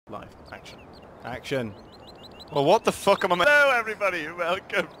Live. Action. Action. Well, what the fuck am I? Hello, everybody.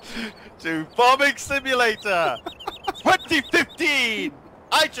 Welcome to Farming Simulator 2015.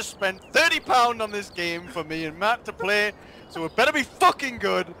 I just spent £30 on this game for me and Matt to play, so it better be fucking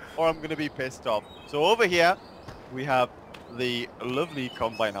good, or I'm gonna be pissed off. So over here, we have the lovely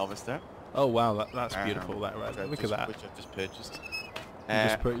combine harvester. Oh wow, that's beautiful. Look at that. Which I've just purchased.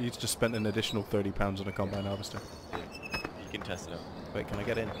 You just spent an additional £30 on a combine harvester. Yeah. You can test it out. Wait, can I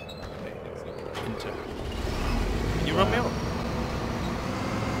get in? Okay, enter. Can you run me over?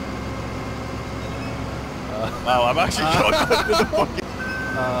 Wow, I'm actually going under the fucking...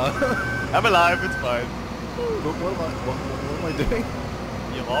 I'm alive, it's fine. What am I doing?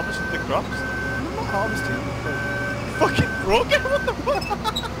 You're harvesting the crops? I'm not harvesting. You fucking broke it? What the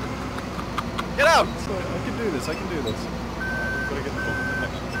fuck? Get out! Sorry, I can do this, I can do this. We've got to get the fucking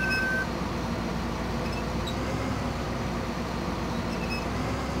protection.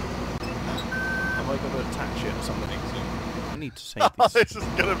 Have I got to attach it or something? I need to save Oh, these. this is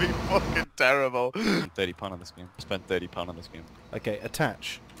gonna be fucking terrible. £30 on this game. I spent £30 on this game. Okay,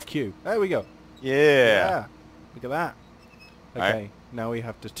 attach. Q. There we go. Yeah. Look at that. Okay, now we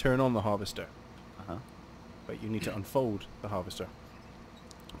have to turn on the harvester. But you need to unfold the harvester,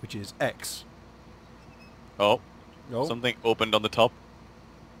 which is X. Oh. Oh. Something opened on the top.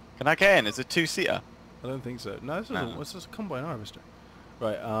 Can I get in? Is it two-seater? I don't think so. No, this is a combine harvester.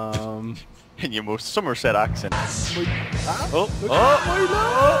 Right, In your most Somerset accent. Oh,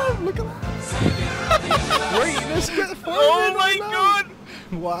 look at that! Wait, let's get the Oh my god!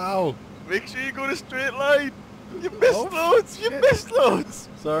 Wow! Make sure you go to straight line. You missed loads. You shit. missed loads.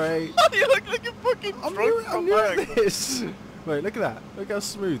 Sorry. You look like a fucking drunk I'm doing this. Wait, look at that. Look how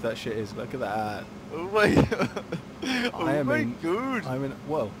smooth that shit is. Look at that. Oh my god. Oh my god. I'm in.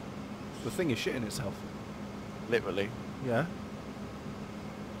 Well, the thing is shitting itself. Literally. Yeah.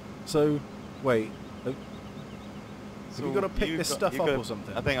 So, wait. Have you got to pick this stuff up or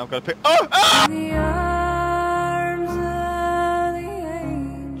something? I think I've got to pick. Oh! Ah! In the arms of the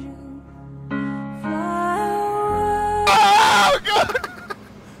angel, fly Oh god!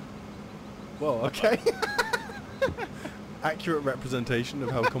 Well, okay. Accurate representation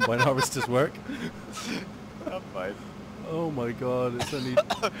of how combine harvesters work. I'm fine. Oh my god, it's only...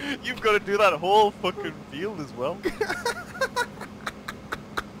 You've got to do that whole fucking field as well.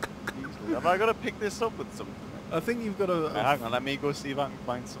 Have I got to pick this up with something? I think you've got to... Hang on, let me go see if I can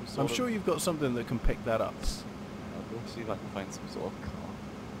find some sort I'm of... sure you've got something that can pick that up. I'll go see if I can find some sort of car.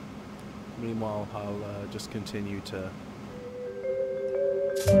 Meanwhile, I'll just continue to...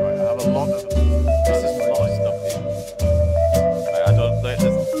 Right, I have a lot of... This is a lot of stuff here. Right, I don't... There's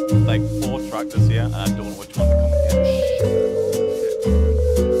like 4 tractors here, and I don't know which one to come and get.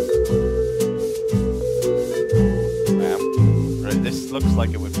 Right, this looks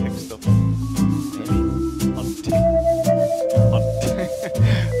like it would pick stuff up.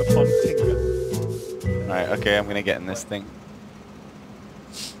 Right, okay, I'm gonna get in this thing.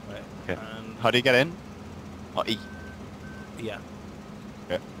 Right. Okay. And How do you get in? Oh, E. yeah.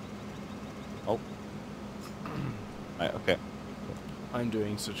 Okay. Oh. Right, okay. I'm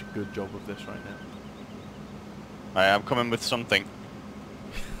doing such a good job of this right now. Right, I'm coming with something.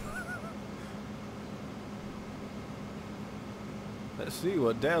 Let's see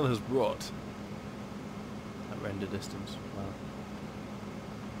what Dale has brought. At render distance. Wow.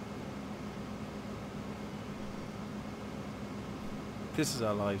 This is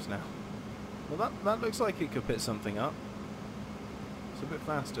our lives now. Well, that looks like it could pick something up. It's a bit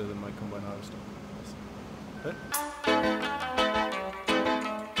faster than my combine harvester. But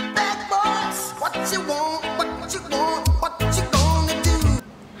Bad boys, what you want, what you want, what you gonna do?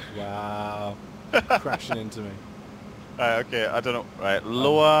 wow, crashing into me. Right, okay, I don't know. Right,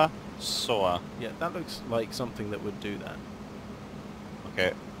 lower sower. Yeah, that looks like something that would do that.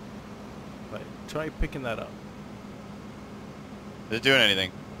 Okay. Right, try picking that up. Is it doing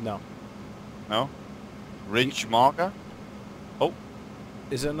anything? No. No? Ridge marker? Oh.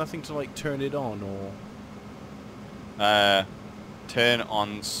 Is there nothing to like turn it on or? Turn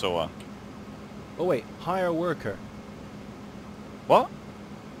on sower. Oh wait, hire worker. What?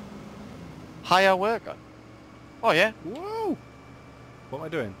 Hire worker? Oh yeah. Whoa! What am I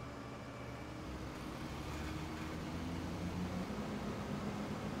doing?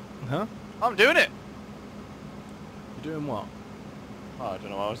 Huh? I'm doing it! You're doing what? Oh, I don't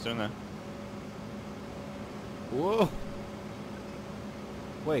know what I was doing there. Whoa!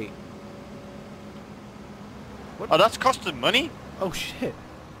 Wait. What? Oh, that's costing money? Oh shit!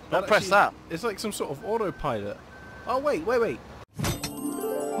 Don't press that. It's like some sort of autopilot. Oh wait, wait, wait.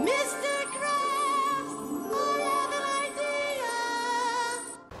 Mr. Krabs, I have an idea.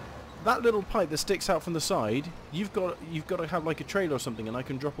 that little pipe that sticks out from the side, you've got to have like a trailer or something, and I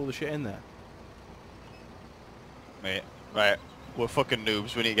can drop all the shit in there. Mate, right. We're fucking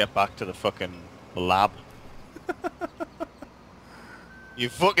noobs. We need to get back to the fucking lab. You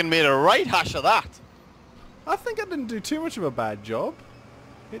fucking made a right hash of that. I think I didn't do too much of a bad job.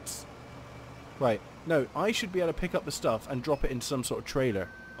 It's... Right. No, I should be able to pick up the stuff and drop it into some sort of trailer.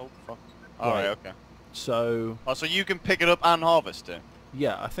 Oh, fuck. Alright, okay. So... Oh, so you can pick it up and harvest it?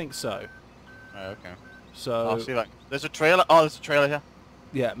 Yeah, I think so. Right, okay. So... I'll see that. There's a trailer. Oh, there's a trailer here.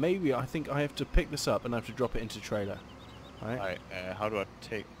 Yeah, maybe I think I have to pick this up and I have to drop it into trailer. Right? Alright, how do I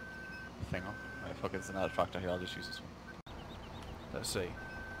take the thing off? Right, fuck it, there's another tractor here. I'll just use this one. Let's see.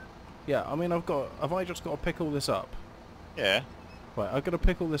 Yeah, I mean, have I just got to pick all this up? Yeah. Right, I've got to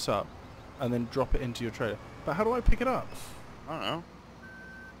pick all this up and then drop it into your trailer. But how do I pick it up? I don't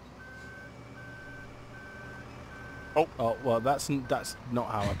know. Oh, well, that's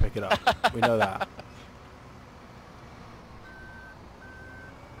not how I pick it up. We know that.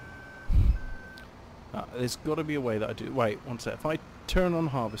 There's got to be a way that I do... Wait, one sec. If I turn on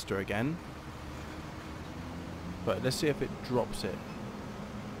Harvester again... Right, let's see if it drops it.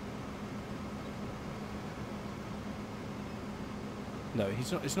 No,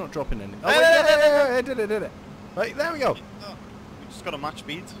 it's not dropping any. Oh, wait, yeah, it did it. Right, there we go. Oh, we just got to match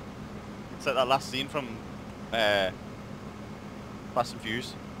speeds. It's like that last scene from Fast and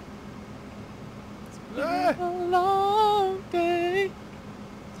Furious. Ah, A long day.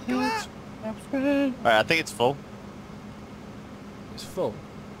 Right, I think it's full. it's full.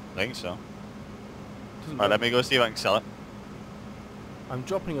 I think so. Doesn't Right, look- let me go see if I can sell it. I'm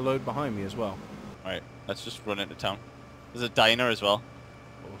dropping a load behind me as well. Right, let's just run into town. There's a diner as well.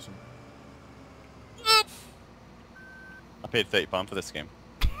 Awesome. I paid £30 for this game.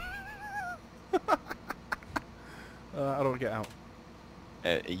 How do I get out?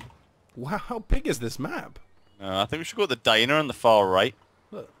 E. Wow, how big is this map? I think we should go to the diner on the far right.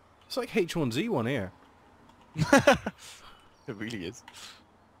 Look, it's like H1Z1 here. It really is.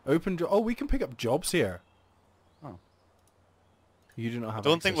 Open job. Oh, we can pick up jobs here. Oh. You do not I have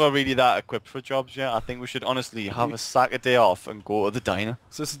don't think access. we're really that equipped for jobs yet. I think we should honestly have a Saturday off and go to the diner.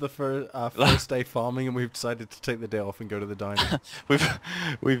 So this is the first day farming, and we've decided to take the day off and go to the diner.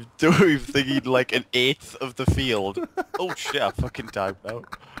 We've thingied like an eighth of the field. Oh shit! I fucking died now.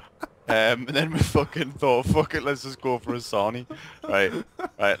 And then we fucking thought, fuck it, let's just go for a Sony.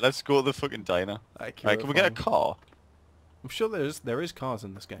 Right, let's go to the fucking diner. Right, can we get a car? I'm sure there is cars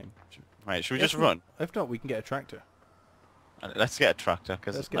in this game. Right, should we If just not- run? If not, we can get a tractor. Let's get a tractor, Let's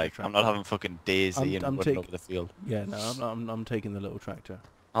because get a like I'm tractor. not having fucking Daisy I'm and running over the field. Yeah, no, I'm taking the little tractor.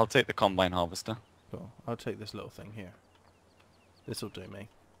 I'll take the combine harvester. Cool. I'll take this little thing here. This'll do me.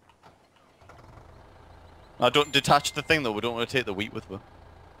 I don't detach the thing though. We don't want to take the wheat with us.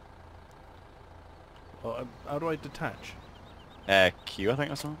 Oh, how do I detach? Q, I think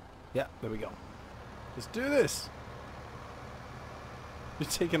that's all. Yeah, there we go. Let's do this. You're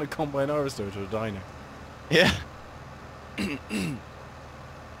taking a combine harvester to a diner. Yeah. You're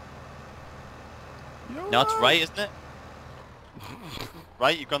No, it's right, isn't it?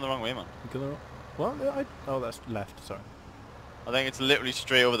 Right, you've gone the wrong way, man. You gonna- What? Oh, that's left. Sorry. I think it's literally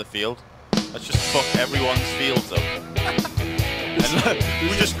straight over the field. Let's just fuck everyone's fields up. And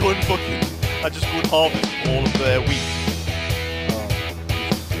we just go and fucking... I just go and harvest all of their wheat. Oh,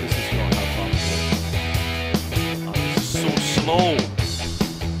 this is not how farming works. Oh, this is so slow.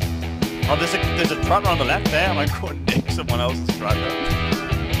 Oh, there's a tractor on the left there. I might go and nick someone else's tractor.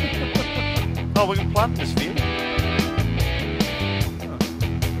 Oh, we can plant this field. Let's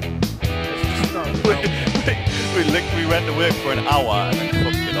just start with We went to work for an hour and then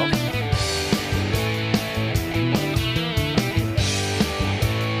fucked it off.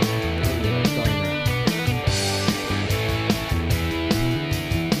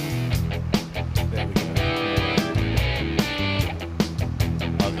 There we go.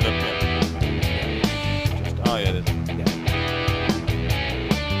 How's it up here? Oh yeah, it is. Yeah.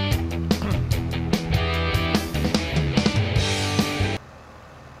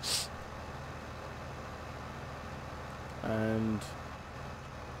 And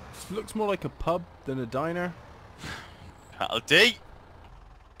looks more like a pub than a diner. Cattle D!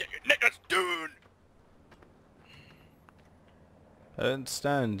 Get your knickers down! I don't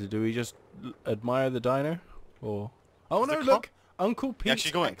understand. Do we just admire the diner, or? Oh Is no! the Look, Uncle Yeah, Pete's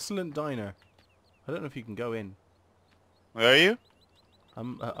she's going. excellent diner. I don't know if you can go in. Where are you?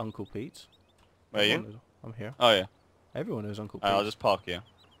 I'm Uncle Pete's. Where are you? Everyone knows- I'm here. Oh yeah. Everyone knows Uncle Pete. I'll just park here.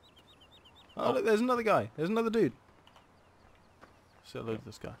 Oh look, there's another guy. There's another dude. Say hello to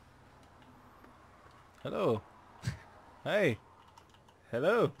this guy. Hello. Hey.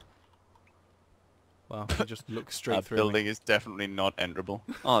 Hello. Well, he just looks straight That through building me. is definitely not enterable.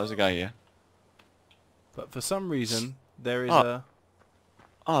 Oh, there's a guy here. But for some reason, there is Oh. a...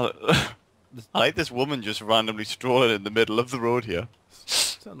 Oh, I like this woman just randomly strolling in the middle of the road here.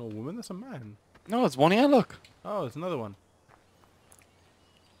 Is that not a woman? That's a man. No, it's one here, look. Oh, it's another one.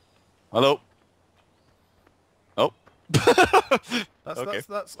 Hello. Oh. That's Okay.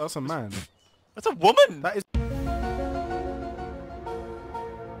 that's a man. That's a woman! That is...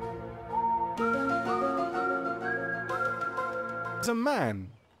 It's a man.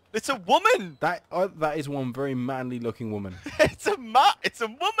 It's a woman! That is one very manly looking woman. It's a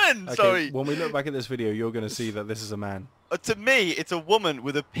woman! Okay, Sorry. when we look back at this video, you're going to see that this is a man. To me, it's a woman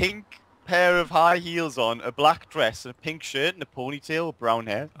with a pink pair of high heels on, a black dress, and a pink shirt, and a ponytail with brown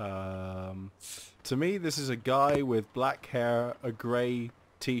hair. To me, this is a guy with black hair, a grey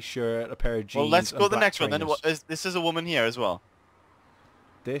t-shirt, a pair of jeans. Well, let's and go to the black next one. Then trainers. this is a woman here as well.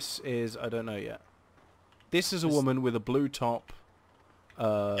 This is, I don't know yet. This is a woman with a blue top.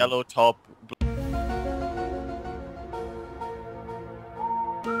 Yellow top.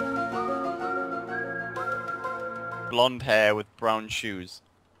 Blonde hair with brown shoes.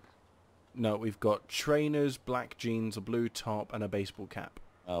 No, we've got trainers, black jeans, a blue top, and a baseball cap.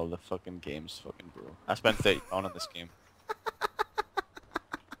 Oh, the fucking game's fucking brutal. I spent £30 on this game.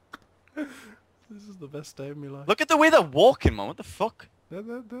 This is the best day of my life. Look at the way they're walking, man. What the fuck? They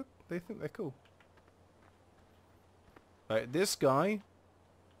think they're cool. Right, this guy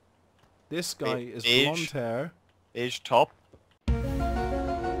is Beige. blonde hair. Beige top.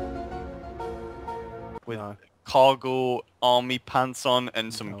 With No, cargo army pants on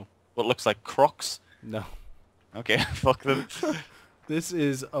and some No. what looks like Crocs. no. Okay, fuck them. This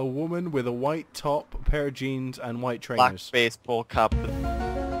is a woman with a white top, a pair of jeans, and white Black trainers. baseball cap,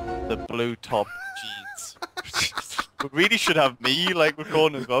 the blue top jeans. We really should have me like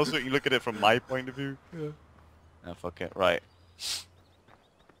recording as well, so you can look at it from my point of view. Yeah. Oh, fuck it, right.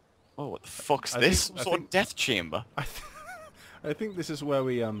 Oh, what the fuck's I this? think- Some I sort of think- death chamber? I think this is where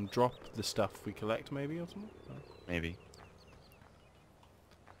we drop the stuff we collect, maybe, or something. Maybe.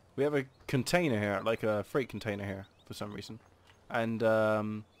 We have a container here, like a freight container here, for some reason. And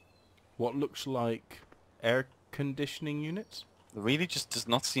what looks like air conditioning units. There really just does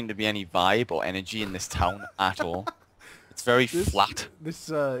not seem to be any vibe or energy in this town at all. It's very flat. This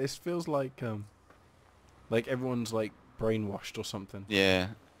feels like everyone's like brainwashed or something. Yeah.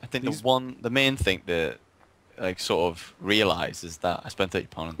 I think These- the main thing to like sort of realise is that I spent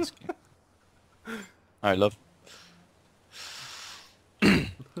 £30 on this game. Alright, love.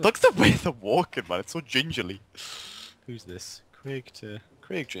 Look at the way they're walking, man. It's so gingerly. Who's this? Craig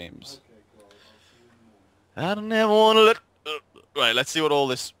James. I don't ever want to let... right, let's see what all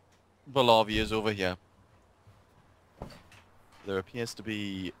this Balavi is over here. There appears to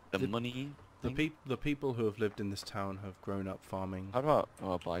be the money... The people who have lived in this town have grown up farming. How do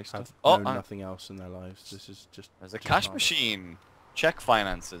I buy Have stuff? known Oh, nothing else in their lives. This is just. there's a just cash farming. machine. Check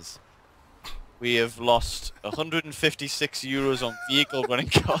finances. We have lost 156 euros on vehicle running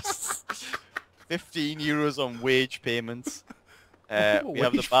costs. 15 euros on wage payments. We have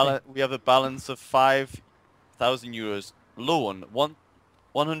the Wage balance. We have a balance of 5,000 euros. Loan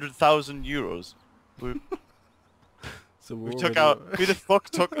 100,000 euros. So We we're took already- out. Who the fuck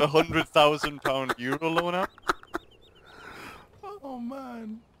took a £100,000 euro loan out? Oh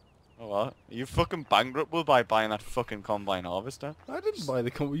man! Oh what? Are you fucking bankrupt by buying that fucking combine harvester? I didn't buy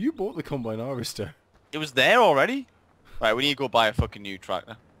the combine. You bought the combine harvester. It was there already. Right, we need to go buy a fucking new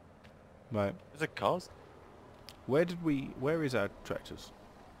tractor. Right. Is it cars? Where is our tractors?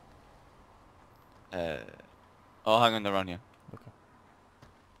 Oh, hang on, they're on here. Okay.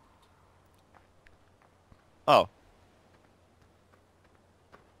 Oh.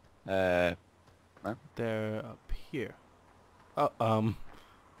 They're up here. Oh,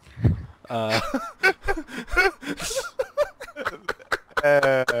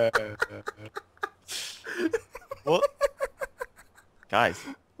 What? Guys.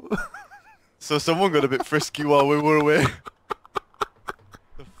 So someone got a bit frisky while we were away.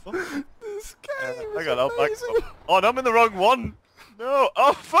 The fuck? this game I is got out back. amazing. Oh, no, I'm in the wrong one. No.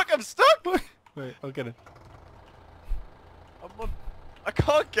 Oh, fuck, I'm stuck. Wait, I'll get it. I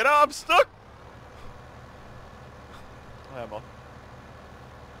can't get out. I'm stuck. I'm on.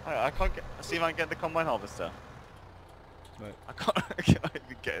 I can't get. See if I can get the combine harvester. Right. I can't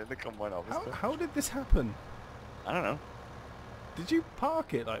even get in the combine harvester. How did this happen? I don't know. Did you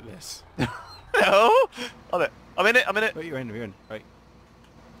park it like this? No. Oh, there. I'm in it. I'm in it. Wait, you're in. Right.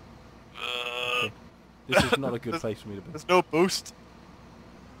 Okay. This is not a good place for me to be. There's no boost.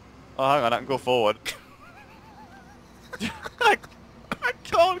 Oh, hang on. I can go forward. I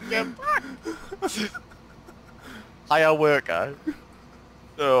can't get back. Hire worker.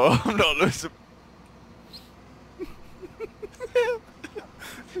 No, I'm not losing.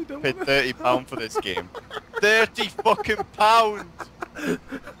 Paid £30 for this game. 30 fucking pounds.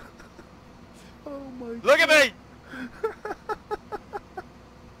 Oh my Look at me.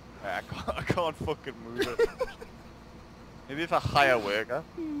 I can't fucking move it. Maybe if I hire a worker.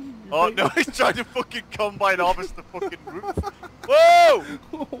 Oh no, he's trying to fucking combine harvest the fucking roof. Whoa!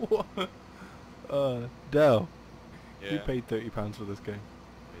 Dell. Yeah. You paid £30 for this game.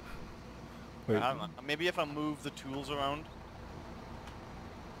 Wait. Hang on. Maybe if I move the tools around.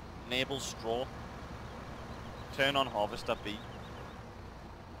 Enable straw. Turn on harvester B.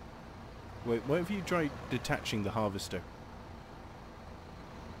 Wait, what if you try detaching the harvester?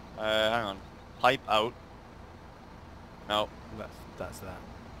 Hang on. Pipe out. No. That's that.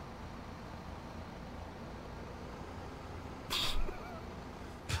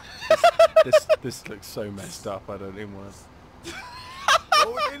 this looks so messed up. I don't even want to.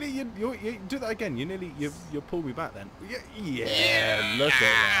 Oh, nearly, you do that again. You pull me back then. Yeah. Look at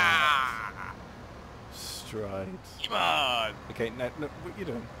that. Strides. Come on. Okay, no, what you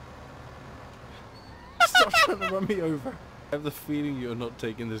doing? Stop trying to run me over. I have the feeling you're not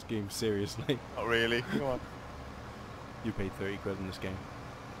taking this game seriously. Not really. Come on. You paid 30 quid in this game.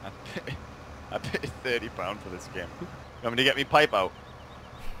 I paid £30 for this game. You want me to get me pipe out?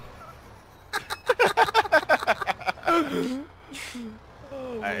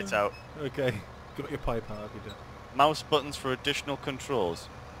 Alright, it's out. Okay, got your pipe out. Happy done. Mouse buttons for additional controls.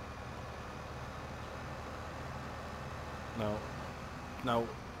 Now,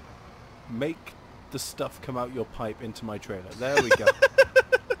 make the stuff come out your pipe into my trailer. There we go.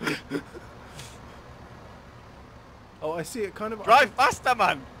 Oh, I see it kind of... Drive faster,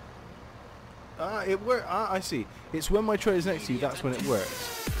 man! It works. I see. It's when my trailer's next to you, that's when it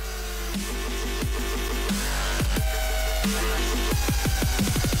works.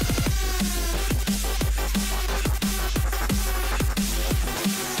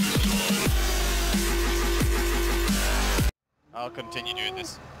 I'll continue doing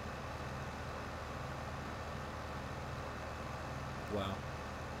this. Wow.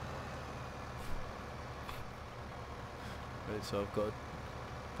 Right, so I've got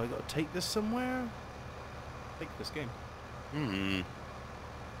to take this somewhere? Take this game.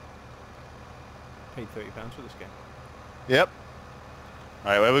 Paid £30 for this game. Yep.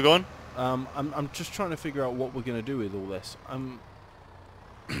 Alright, where are we going? I'm just trying to figure out what we're gonna do with all this.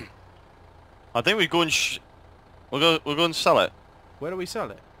 I think we go and we'll go and sell it. Where do we sell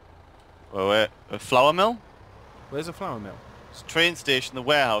it? Well, we're a flour mill. Where's a flour mill? It's a train station, the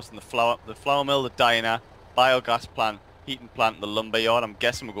warehouse, and the flour mill, the diner, biogas plant, heating plant, the lumber yard. I'm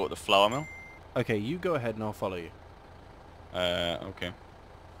guessing we'll go to the flour mill. Okay, you go ahead and I'll follow you. Okay.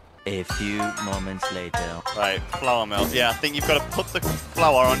 A few moments later. Right, flour mill. Yeah, I think you've got to put the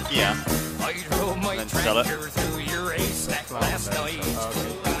flour on here. I drove my then sell it. tractor through your haystack last night.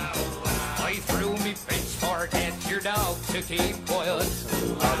 I threw me pitchfork at your dog to keep quiet.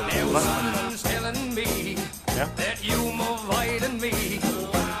 Now someone's telling me that you avoiding me.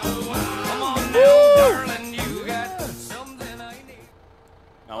 Come on now, darling, you got something I need.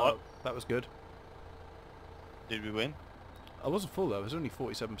 Now what? That was good. Did we win? I wasn't full though. It was only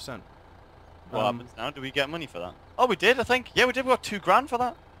 47%. What happens now? Do we get money for that? Oh, we did, I think. Yeah, we did. We got $2 grand for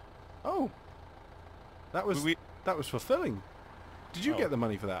that. Oh, that was fulfilling. Did you get the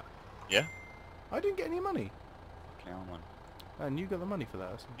money for that? Yeah. I didn't get any money. Okay, on. And you got the money for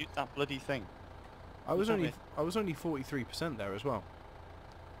that. Use that bloody thing. I was Tell only 43% there as well.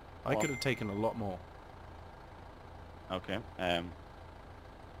 I What? could have taken a lot more. Okay.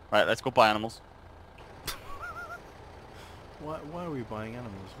 Right, let's go buy animals. Why are we buying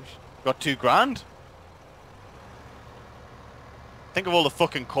animals? We should... Got $2 grand. Think of all the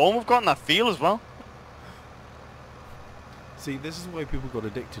fucking corn we've got in that field as well. See, this is why people got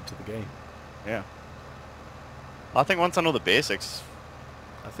addicted to the game. Yeah. I think once I know the basics.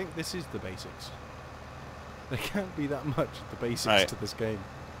 I think this is the basics. There can't be that much of the basics Right. to this game.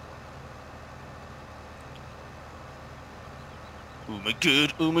 Oh my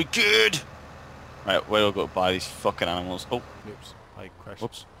god, oh my god! Right, where do I go to buy these fucking animals? Oh, Oops, I crashed.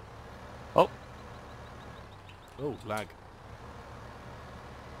 whoops. Oh, Oh, lag.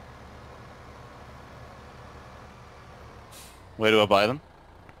 where do I buy them?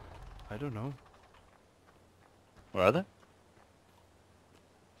 I don't know. Where are they?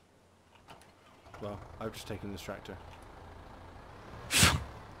 Well, I've just taken this tractor.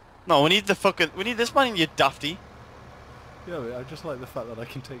 No, we need this money, you dafty. Yeah, but I just like the fact that I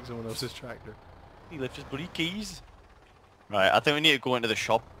can take someone else's tractor. He left his bloody keys. Right, I think we need to go into the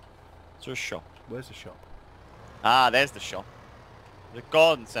shop. Is there a shop? Where's the shop? Ah, there's the shop. There's a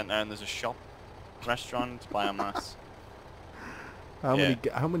garden centre and there's a shop. Restaurant, biomass.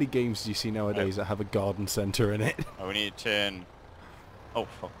 How many games do you see nowadays that have a garden centre in it? Oh, we need to turn... Oh,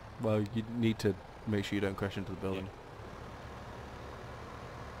 fuck. Well, you need to make sure you don't crash into the building.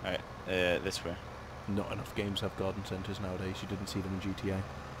 Right, this way. Not enough games have garden centres nowadays. You didn't see them in GTA.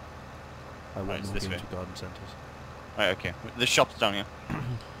 I want it's more this games way. with garden centres. Right, okay. The shop's down here.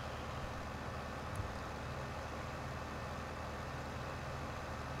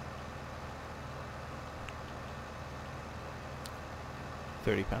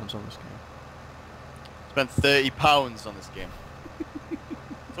 £30 on this game. Spent £30 on this game.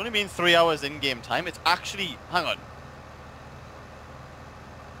 It's only been 3 hours in-game time. It's actually... Hang on.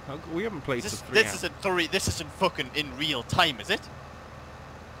 We haven't played This, for 3 this hours. isn't fucking in real time, is it?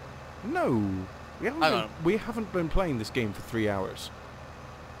 No, Hang on. we haven't been playing this game for 3 hours.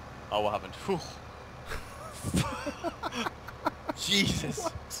 Oh, I haven't. Whew. Jesus.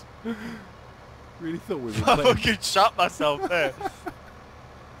 Really thought we were I playing. fucking shot myself there.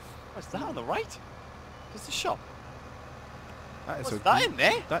 What's that on the right? There's the shop. What's that in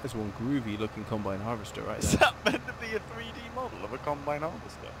there? That is one groovy looking combine harvester right Is there. that meant to be a 3D model of a combine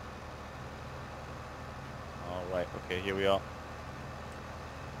harvester? Alright, okay, here we are.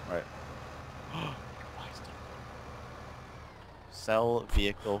 Right. Sell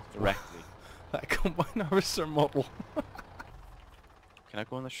vehicle directly. That combine harvester model. Can I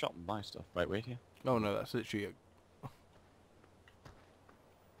go in the shop and buy stuff? Right, wait here. Oh no, that's literally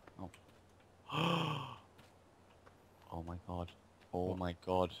Oh my god. Oh my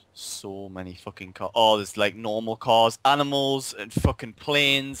god. So many fucking cars. Oh, there's like normal cars, animals, and fucking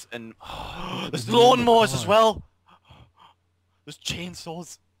planes, and there's lawnmowers as well. There's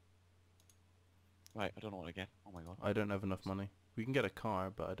chainsaws. Right, I don't know what to get. Oh my god. I don't have enough money. We can get a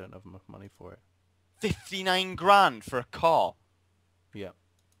car, but I don't have enough money for it. 59 grand for a car. Yeah.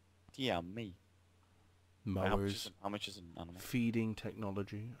 Yeah, me. Right, Mowers, how much is an animal? feeding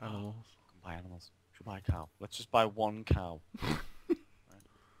technology, animals. Buy animals. Should buy a cow. Let's just buy one cow.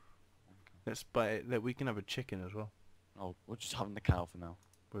 Let's buy it. That we can have a chicken as well. Oh, we're just having the cow for now.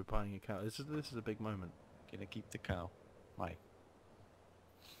 We're buying a cow. This is a big moment. Gonna keep the cow. Right.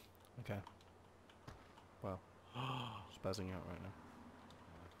 Okay. Well, spazzing out right now.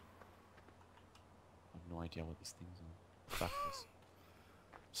 I have no idea what these things are. Practice.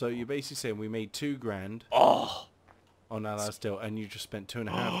 So you're basically saying we made $2 grand Oh! on Allied Steel, and you just spent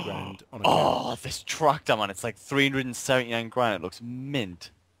 $2.5 grand on a cow. Oh, this tractor, man. It's like 379 grand. It looks mint.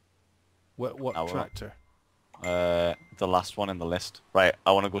 What Oh, well. tractor? The last one in the list. Right,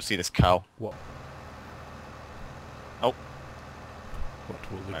 I want to go see this cow. What? Oh.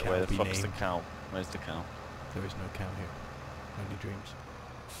 What will the Right, cow where the be fuck's named? the cow? Where's the cow? There is no cow here. Only dreams.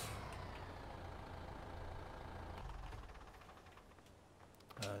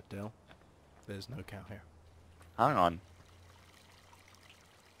 Dell, there's no cow here. Hang on.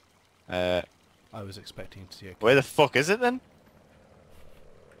 I was expecting to see a cow. Where the fuck is it then?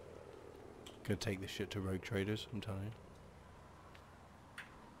 Gonna take this shit to Rogue Traders, I'm telling you.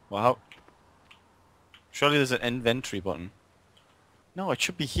 Well, how? Surely there's an inventory button. No, it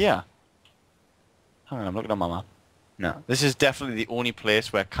should be here. Hang on, I'm looking at my map. No, this is definitely the only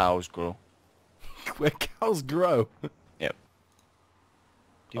place where cows grow. Where cows grow. Yep.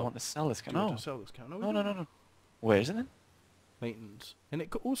 Do you Oh. want to sell this cow? Do you No. want to sell this cow? No, we No, no, don't. no, no. Where is it then? Maintenance. And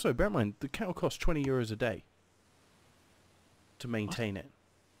it also, bear in mind, the cow costs 20 euros a day to maintain it.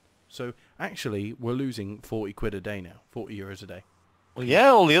 So actually, we're losing 40 quid a day now. 40 euros a day. Well, yeah,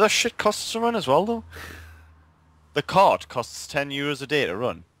 all the other shit costs to run as well, though. The cart costs 10 euros a day to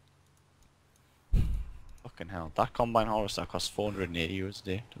run. Fucking hell. That combine harvester costs 480 euros a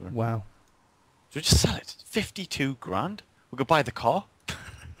day to run. Wow. Should we just sell it? 52 grand? We could buy the car.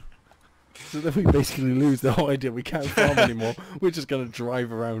 So then we basically lose the whole idea. We can't farm anymore. We're just going to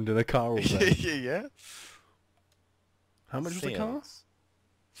drive around in a car all day. Yeah. How much was the car? Sales.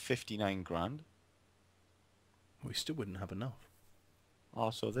 59 grand. We still wouldn't have enough.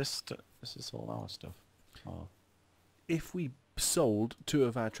 Oh, so this is all our stuff. Oh. If we sold 2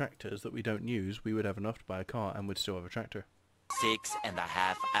 of our tractors that we don't use, we would have enough to buy a car and we'd still have a tractor.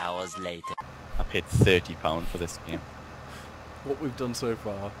 6.5 hours later. I paid £30 for this game. What we've done so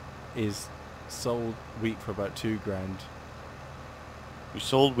far is sold wheat for about 2 grand. We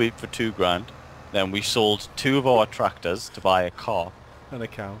sold wheat for 2 grand. Then we sold 2 of our tractors to buy a car. And a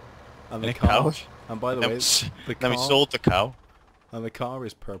cow. And And the a car. cow. And by the Then way, we- the Then we car- sold the cow. And the car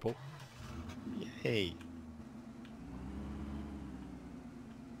is purple. Hey.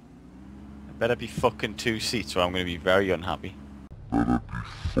 Better be fucking 2 seats or I'm going to be very unhappy. I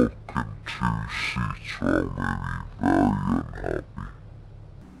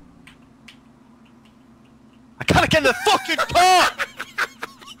can't get in the fucking car!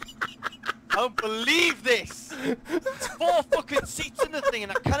 I don't believe this! It's 4 fucking seats in the thing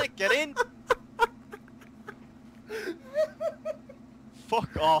and I can't get in!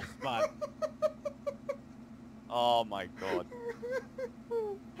 Fuck off, man. Oh my god.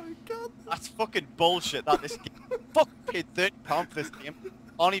 Oh my god. That's fucking bullshit that this game. Fuck paid £30 for this game.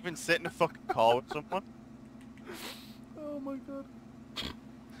 Can't even sit in a fucking car with someone. Oh my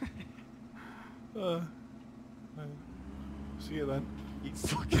god. See you then. You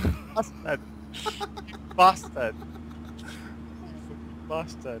fucking bastard. You bastard. You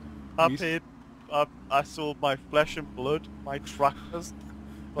fucking bastard. I sold my flesh and blood, my tractors,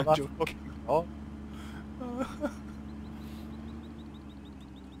 for that fucking car.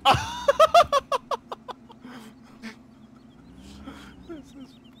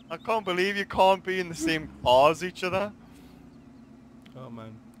 I can't believe you can't be in the same car as each other. Oh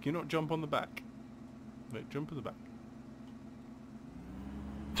man. Can you not jump on the back? Wait, jump on the back.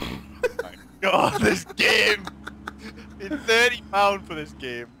 God, this game! It's £30 for this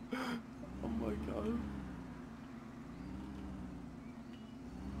game. Oh my god.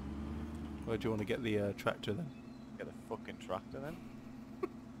 Where do you want to get the tractor then? Get a fucking tractor then.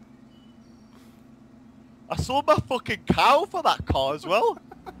 I sold my fucking cow for that car as well.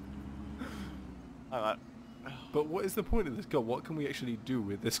 Alright. But what is the point of this car? What can we actually do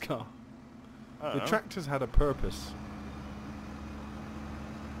with this car? I don't The know. tractor's had a purpose.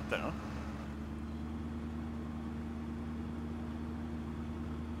 Don't know.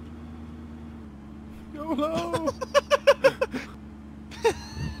 YOLO!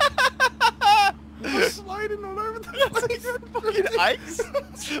 We're sliding all over the place. Fucking ice.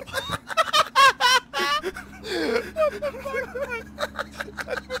 What the fuck?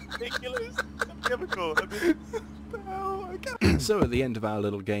 That's ridiculous. Let me go. So at the end of our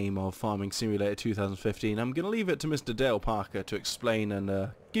little game of Farming Simulator 2015, I'm going to leave it to Mr. Dale Parker to explain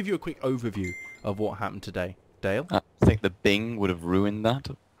and give you a quick overview of what happened today. Dale? I think the Bing would have ruined that.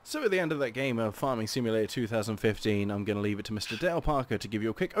 So at the end of that game of Farming Simulator 2015, I'm going to leave it to Mr. Dale Parker to give you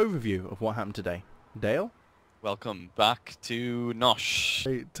a quick overview of what happened today. Dale? Welcome back to Nosh.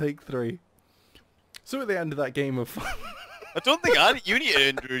 Hey, take 3. So at the end of that game of... I don't think you need to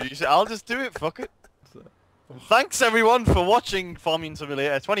introduce it. I'll just do it. Fuck it. Thanks everyone for watching Farming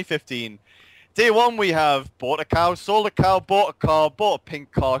Simulator 2015. Day 1 we have bought a cow, sold a cow, bought a car, bought a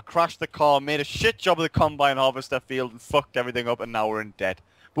pink car, crashed the car, made a shit job of the combine harvester field and fucked everything up and now we're in debt.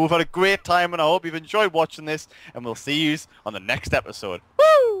 But we've had a great time and I hope you've enjoyed watching this and we'll see you on the next episode.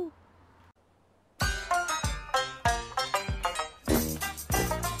 Woo!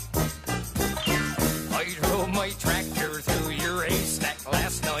 I drove my tractor through your haystack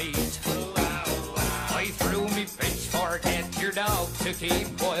last night. I threw me pitchfork at your dog to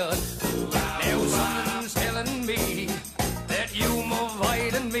keep quiet.